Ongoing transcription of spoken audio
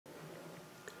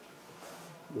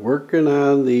Working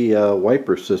on the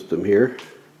wiper system here,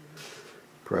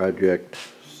 project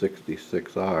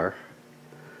 66R,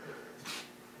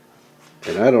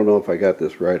 and I don't know if I got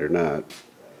this right or not.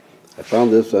 I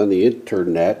found this on the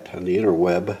internet, on the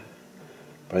interweb,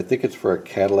 but I think it's for a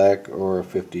Cadillac or a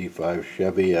 55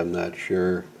 Chevy, I'm not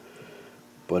sure.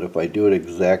 But if I do it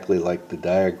exactly like the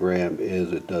diagram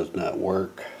is, it does not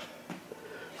work.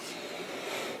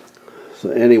 So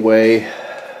anyway,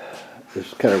 this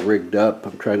is kind of rigged up.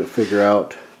 I'm trying to figure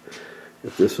out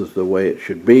if this is the way it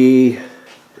should be.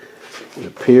 It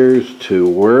appears to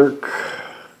work.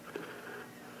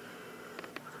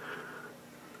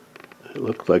 It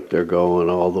looks like they're going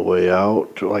all the way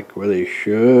out, like where they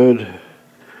should.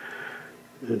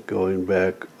 And going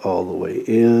back all the way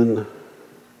in.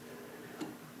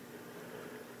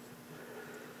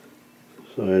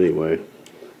 So anyway,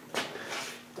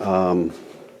 because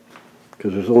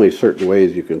there's only certain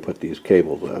ways you can put these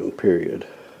cables on, period.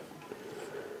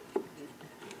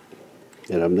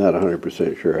 And I'm not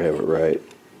 100% sure I have it right.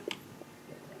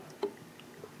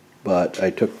 But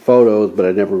I took photos, but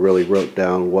I never really wrote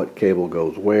down what cable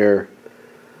goes where.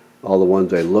 All the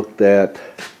ones I looked at,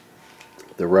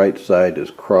 the right side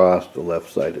is crossed, the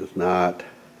left side is not.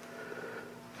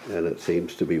 And it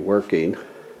seems to be working.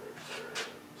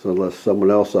 So unless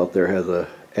someone else out there has an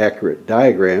accurate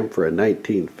diagram for a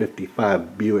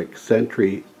 1955 Buick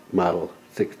Century model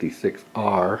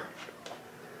 66R,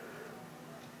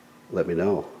 let me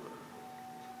know.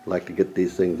 I'd like to get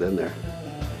these things in there.